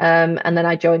 and then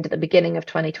I joined at the beginning of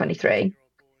 2023.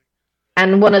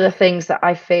 And one of the things that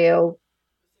I feel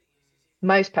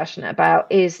most passionate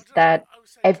about is that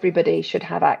everybody should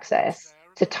have access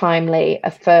to timely,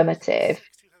 affirmative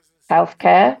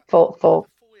healthcare for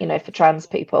trans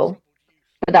people.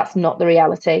 But that's not the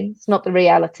reality. It's not the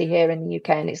reality here in the UK,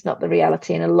 and it's not the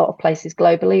reality in a lot of places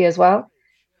globally as well.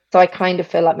 So I kind of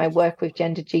feel like my work with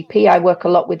Gender GP, I work a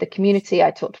lot with the community.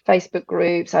 I talk to Facebook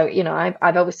groups. So, I've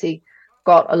obviously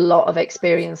got a lot of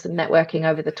experience and networking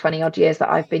over the 20 odd years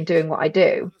that I've been doing what I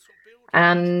do.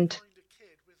 And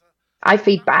I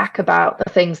feed back about the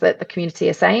things that the community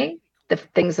are saying, the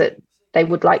things that they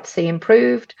would like to see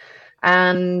improved.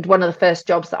 And one of the first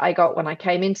jobs that I got when I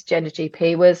came into Gender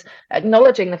GP was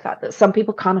acknowledging the fact that some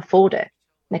people can't afford it.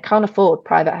 They can't afford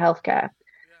private healthcare.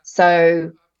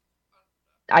 So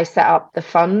I set up the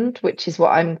fund, which is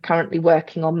what I'm currently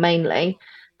working on mainly.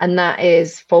 And that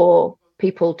is for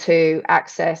people to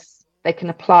access, they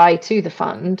can apply to the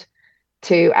fund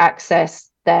to access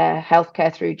their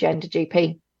healthcare through Gender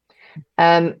GP.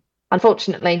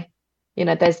 Unfortunately,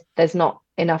 there's not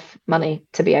enough money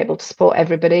to be able to support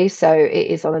everybody, so it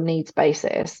is on a needs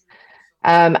basis.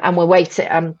 And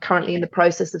I'm currently in the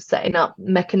process of setting up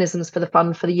mechanisms for the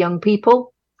fund for the young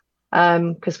people,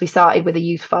 because we started with a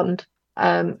youth fund.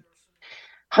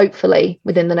 Hopefully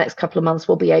within the next couple of months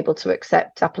we'll be able to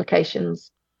accept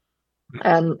applications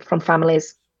from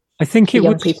families. I think it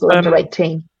young was people under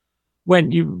 18.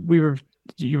 When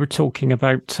you were talking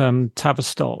about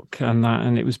Tavistock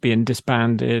and it was being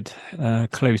disbanded,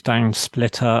 closed down,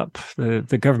 split up.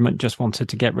 The government just wanted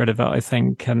to get rid of it, I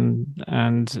think,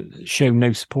 and show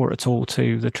no support at all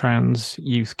to the trans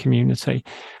youth community.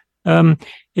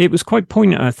 It was quite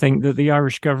poignant, I think, that the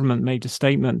Irish government made a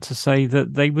statement to say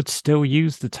that they would still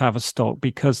use the Tavistock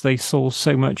because they saw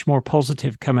so much more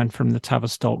positive coming from the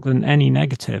Tavistock than any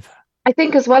negative. I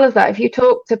think as well as that, if you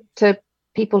talk to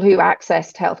people who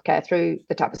accessed healthcare through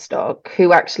the Tavistock,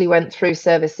 who actually went through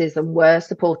services and were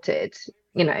supported,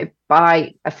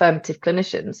 by affirmative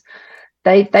clinicians,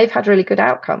 they've had really good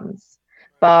outcomes.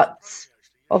 But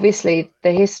obviously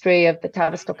the history of the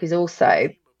Tavistock is also,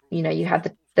 you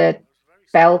had the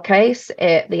Bell case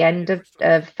at the end of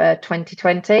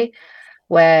 2020,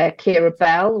 where Keira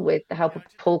Bell, with the help of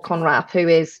Paul Conrath, who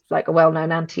is like a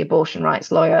well-known anti-abortion rights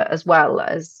lawyer, as well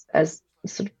as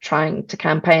sort of trying to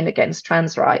campaign against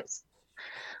trans rights,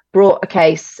 brought a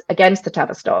case against the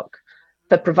Tavistock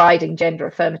for providing gender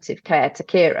affirmative care to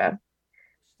Keira.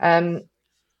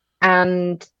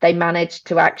 And they managed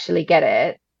to actually get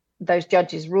it. Those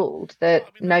judges ruled that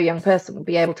no young person would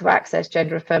be able to access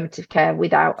gender affirmative care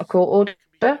without a court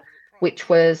order, which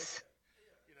was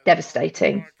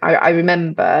devastating. I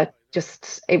remember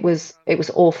it was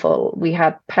awful. We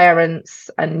had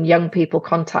parents and young people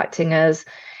contacting us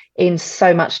in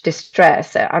so much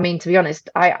distress. I mean, to be honest,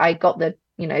 I got the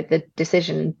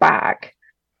decision back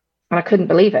and I couldn't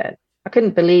believe it. I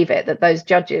couldn't believe it that those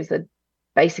judges had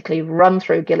basically run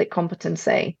through Gillick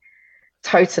competency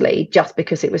totally just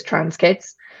because it was trans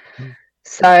kids.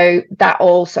 So that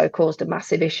also caused a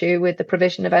massive issue with the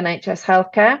provision of NHS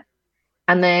healthcare.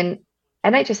 And then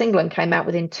NHS England came out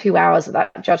within 2 hours of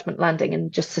that judgment landing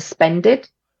and just suspended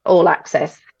all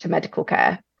access to medical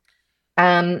care.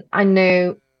 And I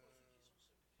knew,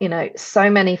 so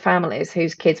many families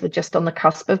whose kids were just on the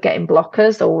cusp of getting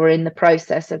blockers or were in the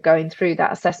process of going through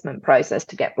that assessment process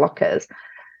to get blockers.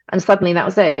 And suddenly that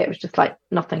was it. It was just like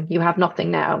nothing. You have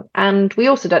nothing now. And we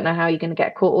also don't know how you're going to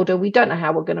get a court order. We don't know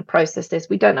how we're going to process this.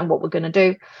 We don't know what we're going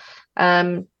to do.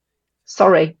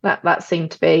 Sorry, that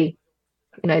seemed to be,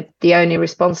 the only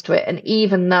response to it. And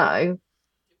even though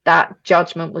that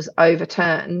judgment was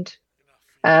overturned,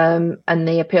 and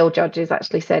the appeal judges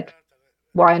actually said,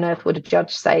 why on earth would a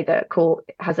judge say that a court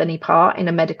has any part in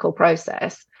a medical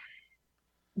process?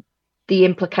 The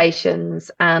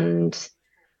implications and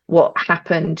what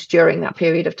happened during that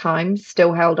period of time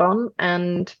still held on.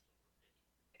 And,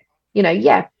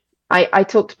 I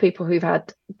talk to people who've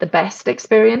had the best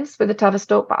experience with the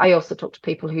Tavistock, but I also talk to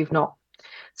people who've not.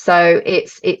 So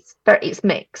it's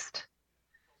mixed.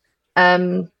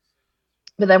 But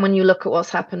then when you look at what's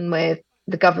happened with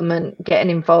the government getting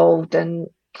involved and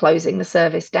closing the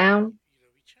service down,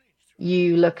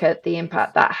 you look at the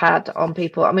impact that had on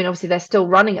people. I mean, obviously they're still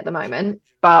running at the moment,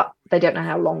 but they don't know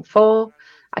how long for.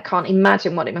 I can't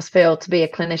imagine what it must feel to be a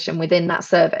clinician within that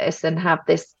service and have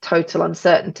this total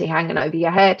uncertainty hanging over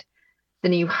your head. The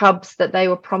new hubs that they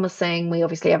were promising, we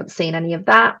obviously haven't seen any of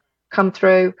that come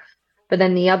through. But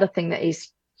then the other thing that is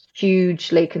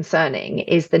hugely concerning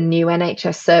is the new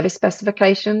NHS service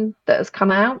specification that has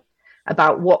come out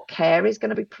about what care is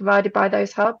going to be provided by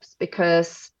those hubs.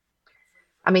 Because,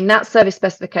 I mean, that service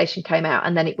specification came out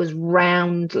and then it was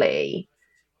roundly,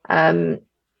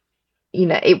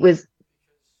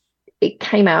 it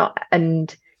came out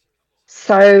and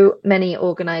so many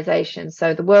organizations,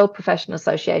 so the World Professional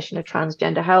Association of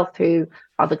Transgender Health, who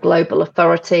are the global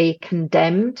authority,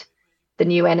 condemned the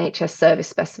new NHS service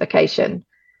specification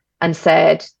and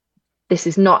said, this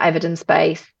is not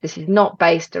evidence-based. This is not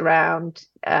based around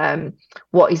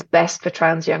what is best for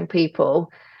trans young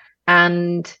people.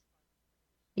 And,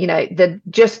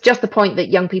 just the point that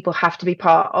young people have to be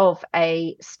part of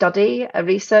a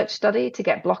research study to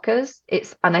get blockers,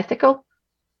 it's unethical.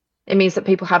 It means that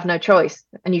people have no choice,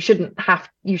 and you should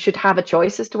have a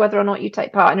choice as to whether or not you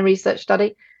take part in a research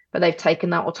study, but they've taken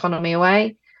that autonomy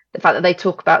away. The fact that they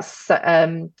talk about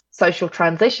social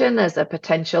transition as a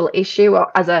potential issue,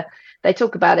 or they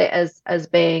talk about it as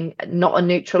being not a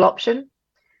neutral option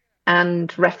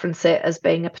and reference it as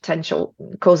being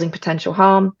causing potential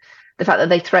harm. The fact that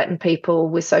they threaten people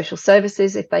with social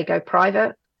services if they go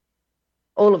private,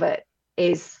 all of it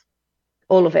is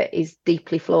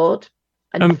deeply flawed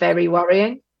and very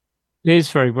worrying. It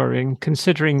is very worrying,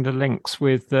 considering the links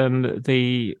with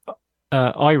the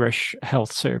Irish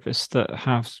health service that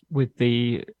have with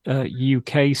the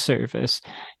UK service.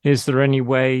 Is there any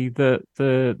way that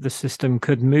the system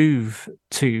could move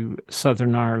to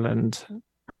Southern Ireland?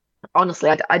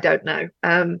 Honestly, I don't know.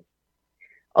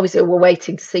 Obviously, we're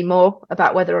waiting to see more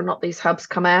about whether or not these hubs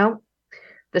come out.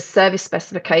 The service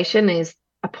specification is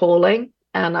appalling.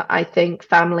 And I think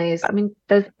families,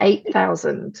 there's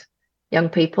 8,000 young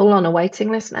people on a waiting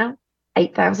list now.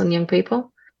 8,000 young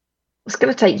people. It's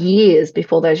going to take years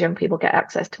before those young people get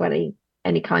access to any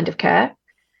kind of care.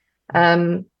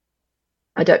 I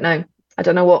don't know. I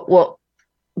don't know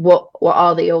what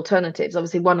are the alternatives.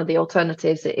 Obviously, one of the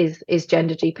alternatives is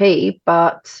gender GP,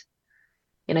 but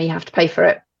you have to pay for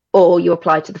it, or you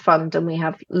apply to the fund, and we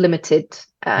have limited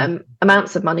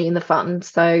amounts of money in the fund.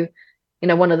 So,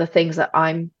 one of the things that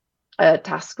I'm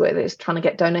tasked with is trying to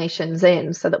get donations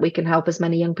in so that we can help as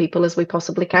many young people as we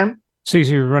possibly can.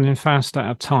 Susie, we're running fast out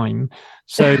of time.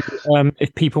 So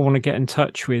if people want to get in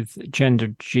touch with Gender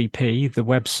GP, the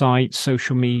website,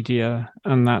 social media,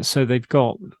 and that, so they've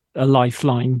got a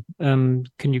lifeline, can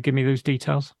you give me those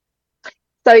details?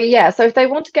 So if they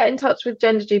want to get in touch with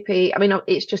Gender GP,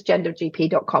 it's just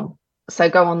gendergp.com. So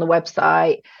go on the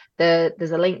website.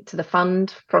 There's a link to the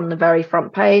fund from the very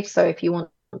front page. So if you want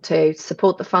to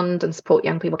support the fund and support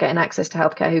young people getting access to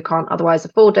healthcare who can't otherwise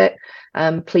afford it,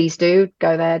 please do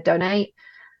go there, donate.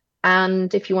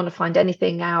 And if you want to find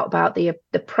anything out about the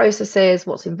processes,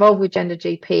 what's involved with Gender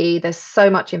GP, there's so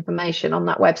much information on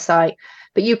that website.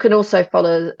 But you can also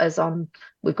follow us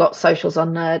we've got socials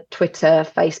on Twitter,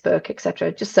 Facebook,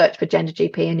 etc. Just search for Gender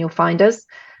GP and you'll find us,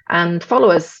 and follow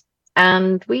us.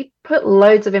 And we put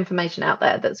loads of information out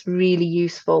there that's really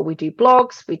useful. We do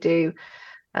blogs, we do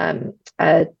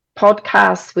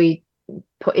podcasts, we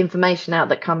put information out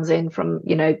that comes in from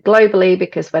globally,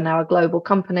 because we're now a global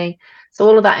company. So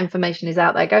all of that information is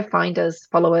out there. Go find us,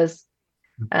 follow us,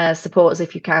 support us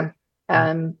if you can,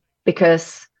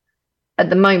 because at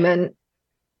the moment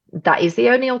that is the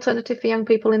only alternative for young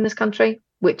people in this country,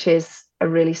 which is a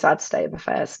really sad state of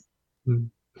affairs.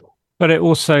 But it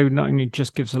also not only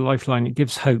just gives a lifeline, it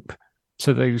gives hope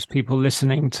to those people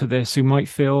listening to this who might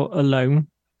feel alone.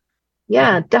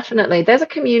 Yeah, definitely. There's a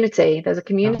community. There's a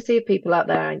community of people out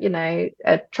there,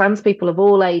 trans people of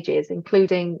all ages,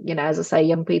 including, as I say,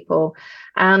 young people.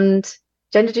 And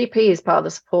Gender GP is part of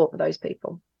the support for those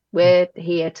people. We're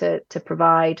here to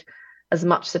provide as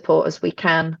much support as we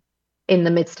can in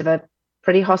the midst of a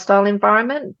pretty hostile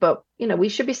environment. But, we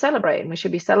should be celebrating. We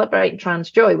should be celebrating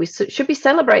trans joy. We should be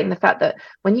celebrating the fact that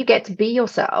when you get to be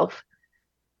yourself,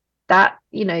 that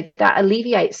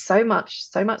alleviates so much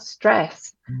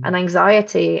stress and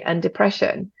anxiety and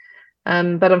depression.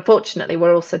 But unfortunately,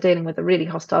 we're also dealing with a really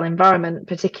hostile environment,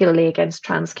 particularly against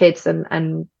trans kids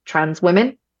and trans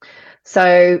women.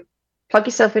 So plug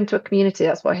yourself into a community.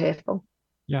 That's what we're here for.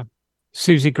 Yeah.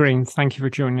 Susie Green, thank you for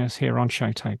joining us here on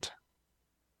ShoutOut.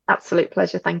 Absolute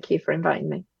pleasure. Thank you for inviting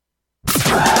me.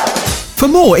 For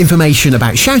more information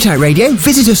about ShoutOut Radio,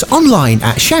 visit us online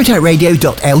at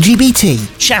shoutoutradio.lgbt.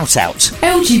 ShoutOut.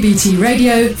 LGBT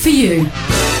radio for you.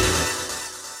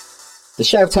 The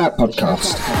ShoutOut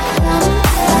Podcast.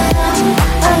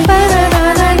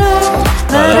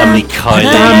 Lovely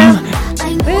Kylie.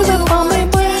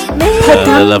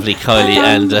 The lovely Kylie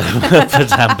and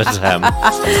Padam.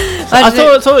 I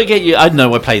thought I'd get you. I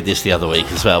know I played this the other week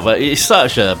as well, but it's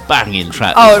such a banging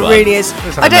track. Oh, it really is.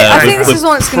 I think this is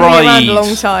one that's going to be around a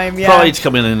long time. Yeah. Pride's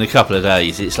coming in a couple of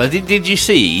days. It's like, did you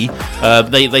see?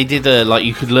 They did like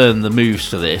you could learn the moves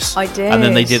to this. I did. And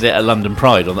then they did it at London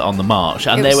Pride on the march,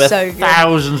 and there were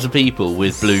thousands of people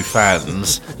with blue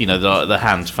fans. You know, the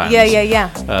hand fans. Yeah.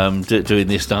 Doing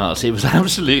this dance. It was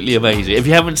absolutely amazing. If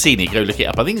you haven't seen it, go look it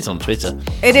up. I think it's on Twitter.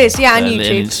 It is, yeah, and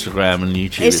YouTube. And Instagram and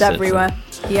YouTube. It's everywhere.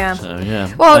 Yeah. So,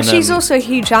 yeah. Well, and, she's also a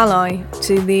huge ally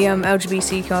to the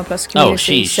LGBTQ+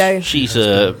 community.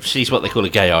 She's what they call a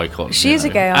gay icon. She is a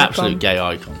gay icon. Absolute gay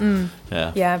icon.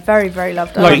 Yeah, very, very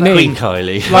loved. Like Queen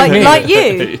Kylie. Like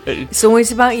you. It's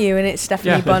always about you, and it's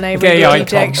Stephanie Bonnet, gay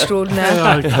DJ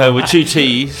extraordinaire. With 2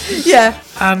 T's. Yeah.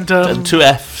 And 2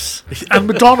 F's. And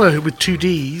Madonna with 2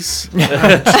 D's. 2 N's.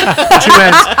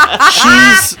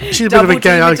 She's a bit of a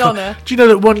gay icon. Do you know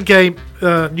that one gay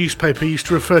newspaper used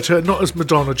to refer to her not as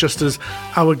Madonna, just as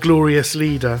our glorious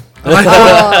leader?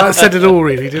 That said it all,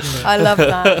 really, didn't it? I love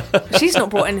that. She's not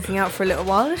brought anything out for a little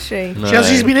while, has she? No.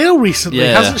 She's been ill recently,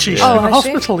 hasn't she? She's in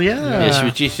hospital, Yeah, she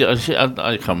was due to,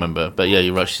 I can't remember, but yeah,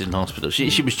 you're right, she's in hospital.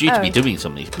 She was due to be doing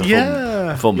something.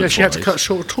 Yeah, she had to cut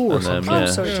short a tour or something. I'm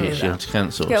sorry she had to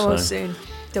cancel. Get well soon.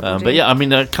 But yeah, I mean,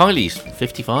 Kylie's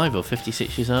 55 or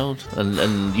 56 years old,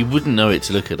 and you wouldn't know it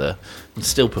to look at her, and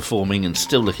still performing and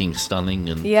still looking stunning.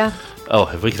 And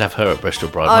if we could have her at Bristol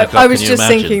Pride, I was just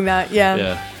thinking that.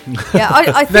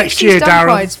 I think next year,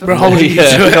 Darren, we're holding you to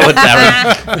it.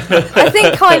 I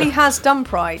think Kylie has done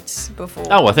prides before.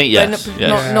 Oh, I think yes.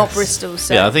 Not Bristol.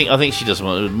 So. Yeah, I think she does.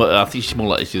 I think she's more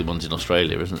likely to do the ones in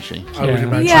Australia, isn't she? I would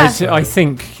imagine.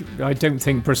 I don't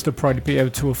think Bristol Pride would be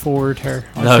able to afford her.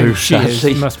 I think she is.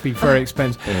 It must be very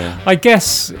expensive. I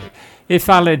guess if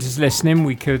Aled is listening,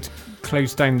 we could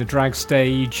close down the drag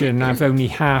stage and have only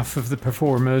half of the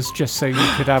performers, just so you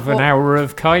could have an hour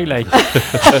of Kylie.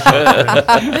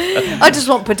 I just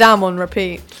want Padam on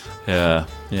repeat. Yeah.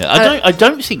 I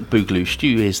don't think Boogaloo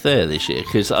Stew is there this year,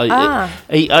 because I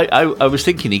was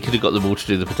thinking he could have got them all to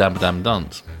do the Padam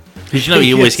dance. Because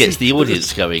he always gets the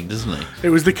audience going, doesn't he? It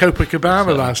was the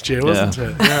Copacabana last year, wasn't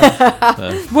it?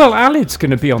 Yeah. Well, Aled's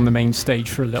going to be on the main stage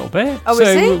for a little bit,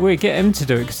 so we'll get him to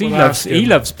do it, because he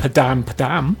loves Padam.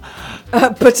 Padam.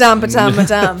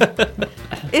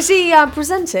 Is he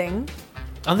presenting?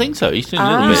 I think so. He's doing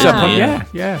a little bit.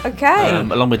 Yeah. Okay.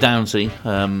 Along with Downsy,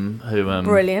 who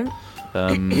brilliant.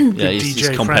 He's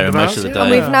comparing most of the day. And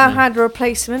we've now had a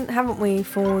replacement, haven't we,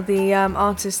 for the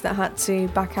artist that had to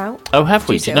back out? Oh, have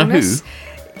we? Do you know who?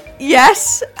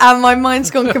 Yes, and my mind's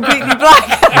gone completely blank.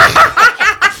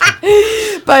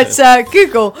 But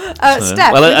Google,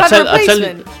 Steph, we've had a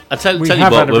replacement. I tell you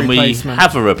what, when we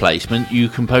have a replacement, you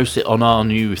can post it on our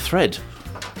new thread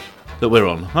that we're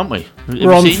on, aren't we?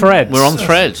 We're on Threads. We're on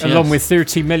Threads, along with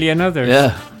 30 million others.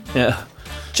 Yeah.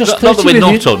 Just not that we're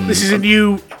not on. This is a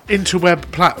new interweb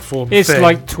platform. It's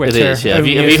like Twitter. It is. Yeah. Have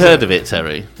you heard of it,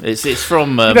 Terry? It's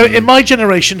from. In my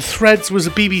generation, Threads was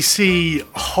a BBC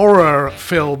horror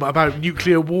film about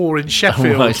nuclear war in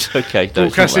Sheffield. Oh, right. Okay.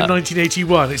 Broadcast in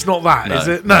 1981. It's not that, is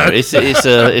it? No. It's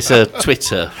a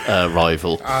Twitter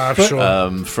rival.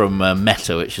 Sure. From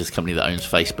Meta, which is a company that owns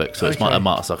Facebook. So it's Mark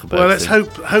Zuckerberg. Well, let's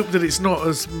hope that it's not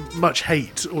as much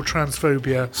hate or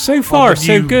transphobia. So far,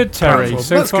 so good, Terry. Platform.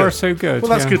 So far, so good.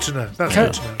 Well, that's good to know. That's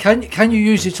good to know. Can you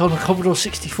use it on a Commodore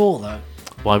 64 though?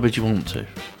 Why would you want to?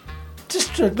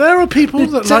 There are people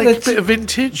that like a bit of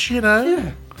vintage,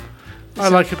 Yeah. I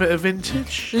like a bit of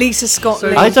vintage. Lisa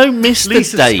Scotland. I don't miss the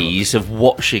days of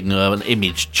watching an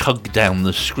image chug down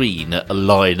the screen at a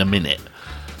line a minute.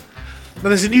 Now,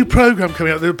 there's a new programme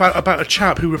coming out about a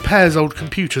chap who repairs old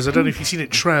computers. I don't know if you've seen it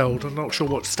trailed. I'm not sure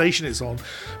what station it's on.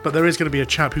 But there is going to be a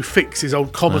chap who fixes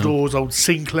old Commodores, old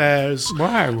Sinclairs.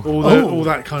 Wow. All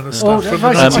that kind of stuff from the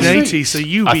 1980s. So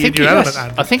you be in your element,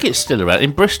 Andy. I think it's still around.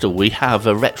 In Bristol, we have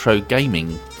a retro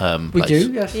gaming place. We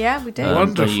do, yes. Yeah, we do.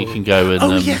 Wonderful. Where you can go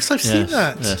and... yes, I've seen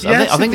that. Yes. Yes, I think